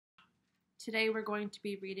Today we're going to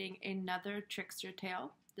be reading another trickster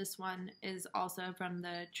tale. This one is also from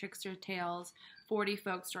the TricksterTales 40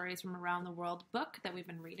 Folk Stories from Around the World book that we've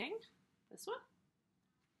been reading. This one.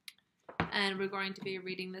 And we're going to be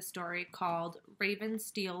reading this story called Raven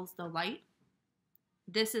Steals the Light.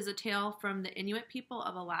 This is a tale from the Inuit people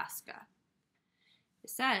of Alaska. It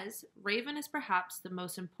says, Raven is perhaps the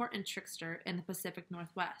most important trickster in the Pacific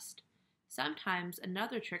Northwest. Sometimes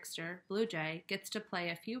another trickster, Blue Jay, gets to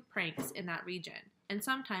play a few pranks in that region, and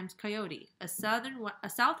sometimes Coyote, a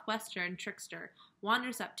southwestern trickster,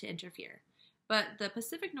 wanders up to interfere. But the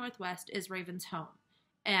Pacific Northwest is Raven's home,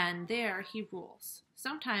 and there he rules.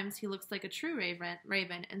 Sometimes he looks like a true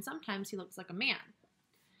raven, and sometimes he looks like a man.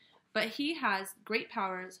 But he has great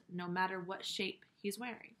powers no matter what shape he's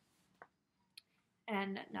wearing.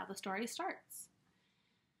 And now the story starts.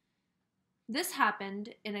 This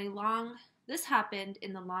happened in the long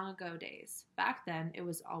ago days. Back then, it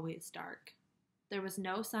was always dark. There was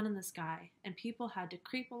no sun in the sky, and people had to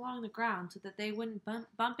creep along the ground so that they wouldn't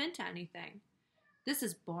bump into anything. This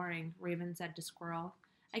is boring, Raven said to Squirrel.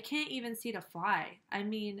 I can't even see to fly. I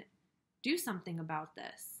mean, do something about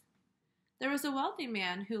this. There was a wealthy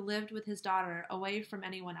man who lived with his daughter away from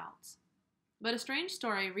anyone else. But a strange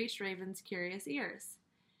story reached Raven's curious ears.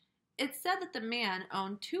 It said that the man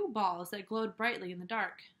owned two balls that glowed brightly in the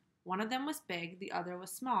dark. One of them was big, the other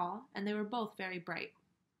was small, and they were both very bright.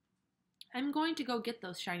 I'm going to go get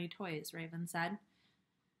those shiny toys, Raven said.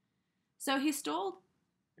 So he stole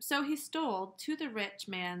to the rich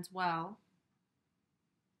man's well.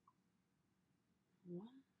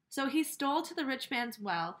 So he stole to the rich man's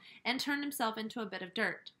well and turned himself into a bit of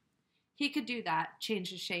dirt. He could do that, change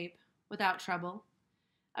his shape, without trouble.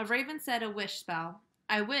 A raven said a wish spell.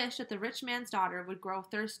 I wish that the rich man's daughter would grow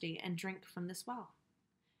thirsty and drink from this well.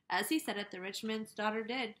 As he said it, the rich man's daughter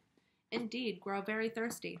did, indeed, grow very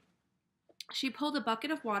thirsty. She pulled a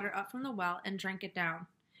bucket of water up from the well and drank it down.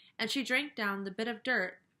 And she drank down the bit of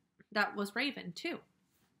dirt that was Raven, too.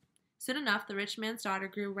 Soon enough, the rich man's daughter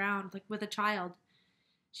grew round like with a child.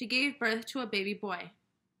 She gave birth to a baby boy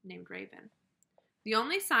named Raven. The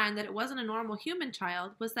only sign that it wasn't a normal human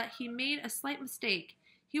child was that he made a slight mistake.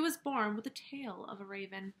 He was born with the tail of a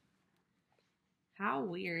raven. How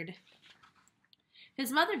weird. His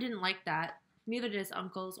mother didn't like that, neither did his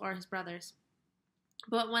uncles or his brothers.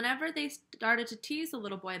 But whenever they started to tease the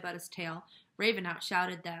little boy about his tail, Raven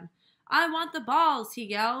outshouted them. I want the balls, he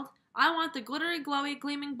yelled. I want the glittery, glowy,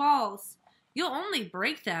 gleaming balls. You'll only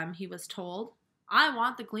break them, he was told. I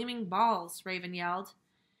want the gleaming balls, Raven yelled.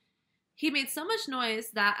 He made so much noise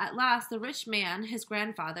that at last the rich man, his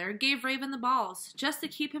grandfather, gave Raven the balls, just to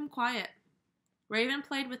keep him quiet. Raven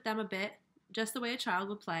played with them a bit, just the way a child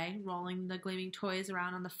would play, rolling the gleaming toys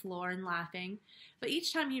around on the floor and laughing. But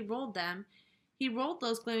each time he rolled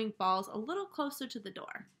those gleaming balls a little closer to the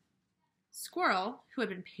door. Squirrel, who had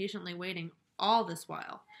been patiently waiting all this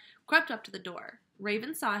while, crept up to the door.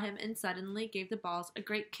 Raven saw him and suddenly gave the balls a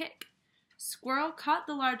great kick. Squirrel caught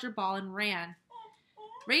the larger ball and ran.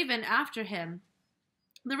 Raven after him.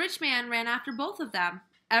 The rich man ran after both of them.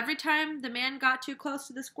 Every time the man got too close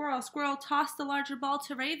to the squirrel, Squirrel tossed the larger ball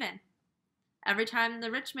to Raven. Every time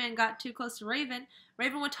the rich man got too close to Raven,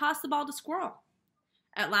 Raven would toss the ball to Squirrel.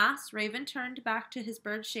 At last, Raven turned back to his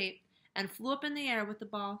bird shape and flew up in the air with the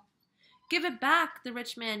ball. Give it back, the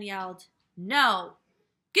rich man yelled. No!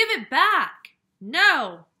 Give it back!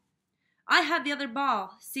 No! I have the other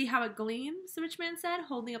ball. See how it gleams, the rich man said,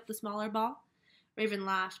 holding up the smaller ball. Raven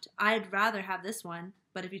laughed. I'd rather have this one,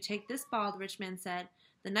 but if you take this ball, the rich man said,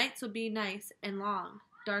 the nights will be nice and long,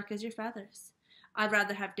 dark as your feathers. I'd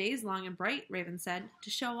rather have days long and bright, Raven said, to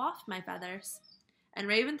show off my feathers. And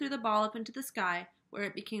Raven threw the ball up into the sky, where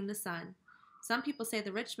it became the sun. Some people say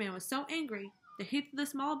the rich man was so angry that he threw the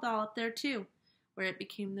small ball up there too, where it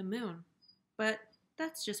became the moon. But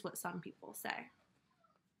that's just what some people say.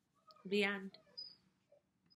 The end.